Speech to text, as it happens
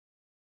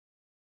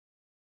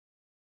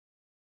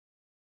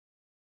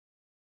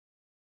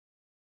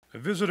I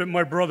visited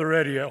my brother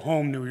Eddie at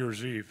home New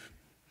Year's Eve.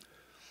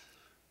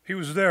 He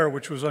was there,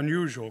 which was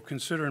unusual,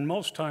 considering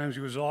most times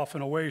he was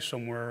often away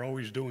somewhere,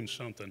 always doing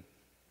something.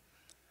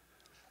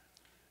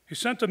 He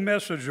sent a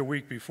message a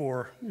week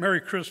before,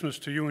 "Merry Christmas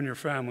to you and your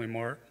family,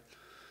 Mart."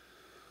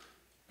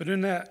 But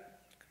in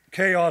that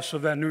chaos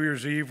of that New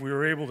Year's Eve, we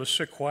were able to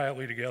sit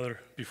quietly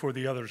together before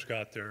the others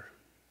got there.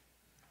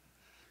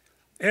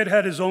 Ed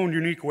had his own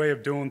unique way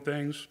of doing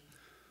things,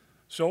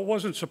 so it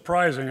wasn't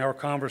surprising our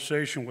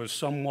conversation was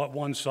somewhat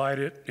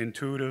one-sided,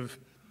 intuitive,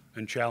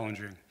 and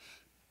challenging.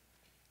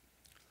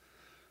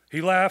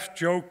 He laughed,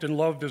 joked, and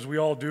loved as we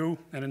all do,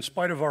 and in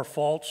spite of our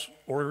faults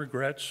or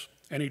regrets,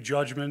 any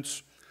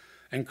judgments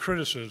and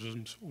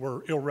criticisms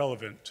were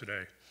irrelevant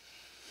today.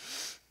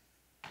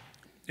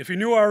 If you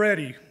knew our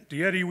Eddie,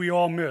 the Eddie we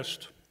all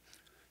missed,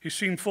 he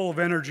seemed full of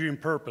energy and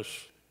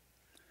purpose.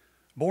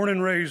 Born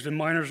and raised in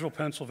Minersville,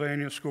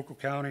 Pennsylvania, Schuylkill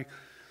County,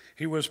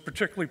 he was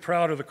particularly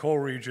proud of the coal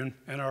region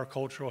and our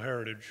cultural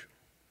heritage.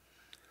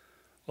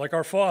 Like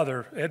our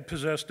father, Ed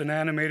possessed an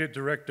animated,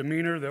 direct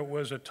demeanor that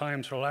was at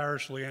times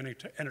hilariously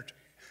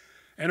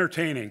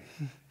entertaining.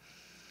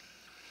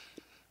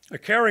 A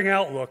caring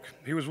outlook,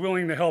 he was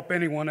willing to help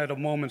anyone at a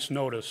moment's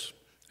notice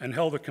and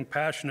held a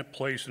compassionate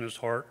place in his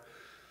heart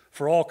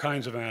for all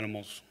kinds of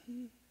animals.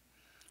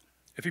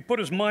 If he put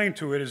his mind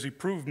to it, as he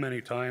proved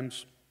many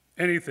times,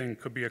 anything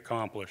could be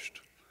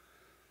accomplished.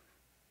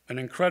 An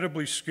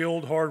incredibly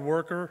skilled hard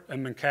worker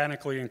and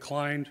mechanically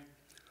inclined,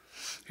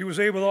 he was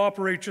able to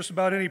operate just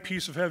about any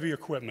piece of heavy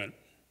equipment.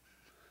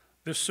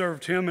 This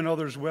served him and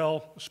others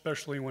well,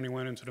 especially when he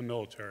went into the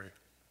military.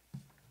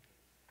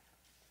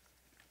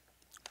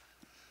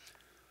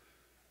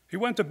 He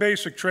went to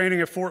basic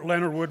training at Fort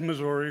Leonard Wood,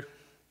 Missouri,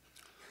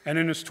 and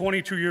in his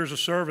 22 years of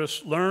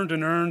service, learned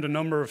and earned a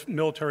number of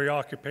military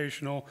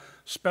occupational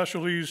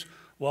specialties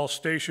while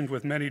stationed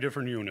with many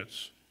different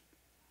units.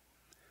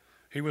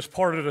 He was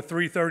part of the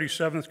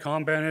 337th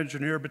Combat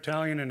Engineer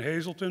Battalion in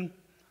Hazleton,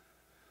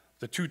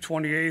 the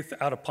 228th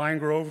out of Pine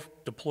Grove,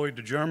 deployed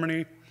to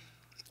Germany,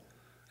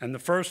 and the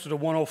 1st of the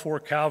 104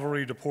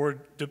 Cavalry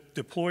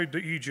deployed to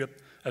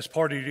Egypt as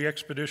part of the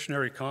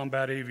Expeditionary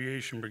Combat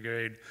Aviation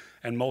Brigade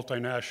and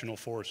multinational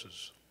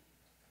forces.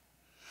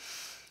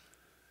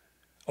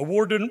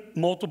 Awarded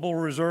multiple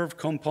reserve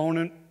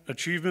component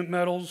achievement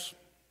medals,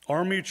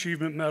 Army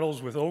Achievement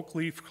Medals with Oak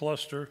Leaf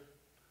Cluster,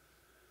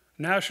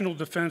 National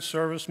Defense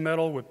Service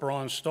Medal with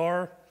Bronze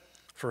Star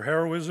for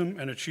heroism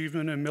and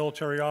achievement in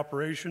military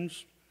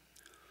operations,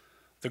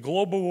 the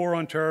Global War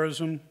on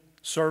Terrorism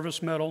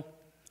Service Medal,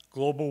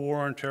 Global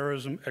War on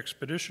Terrorism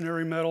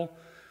Expeditionary Medal,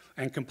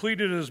 and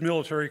completed his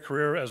military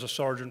career as a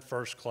Sergeant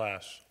First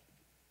Class.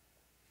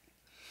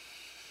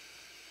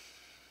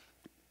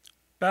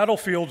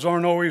 Battlefields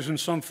aren't always in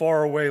some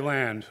faraway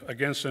land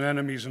against an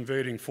enemy's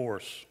invading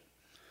force.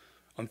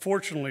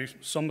 Unfortunately,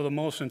 some of the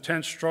most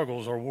intense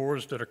struggles are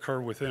wars that occur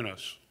within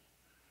us.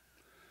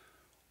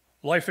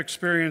 Life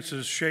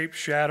experiences shape,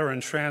 shatter,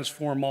 and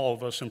transform all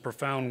of us in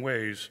profound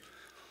ways,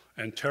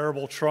 and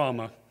terrible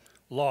trauma,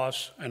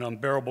 loss, and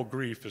unbearable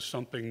grief is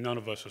something none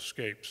of us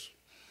escapes.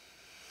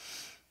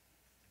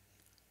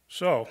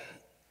 So,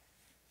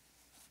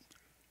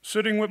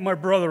 sitting with my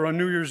brother on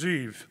New Year's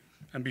Eve,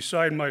 and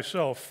beside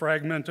myself,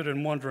 fragmented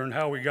and wondering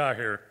how we got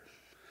here,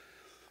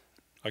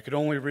 I could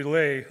only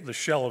relay the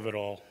shell of it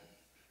all.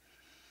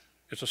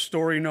 It's a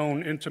story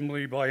known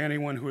intimately by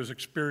anyone who has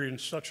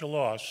experienced such a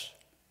loss,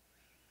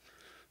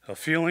 a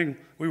feeling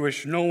we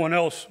wish no one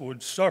else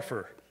would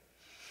suffer.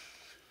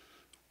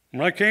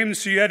 When I came to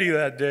see Eddie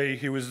that day,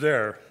 he was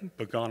there,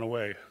 but gone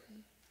away.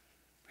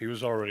 He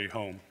was already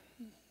home.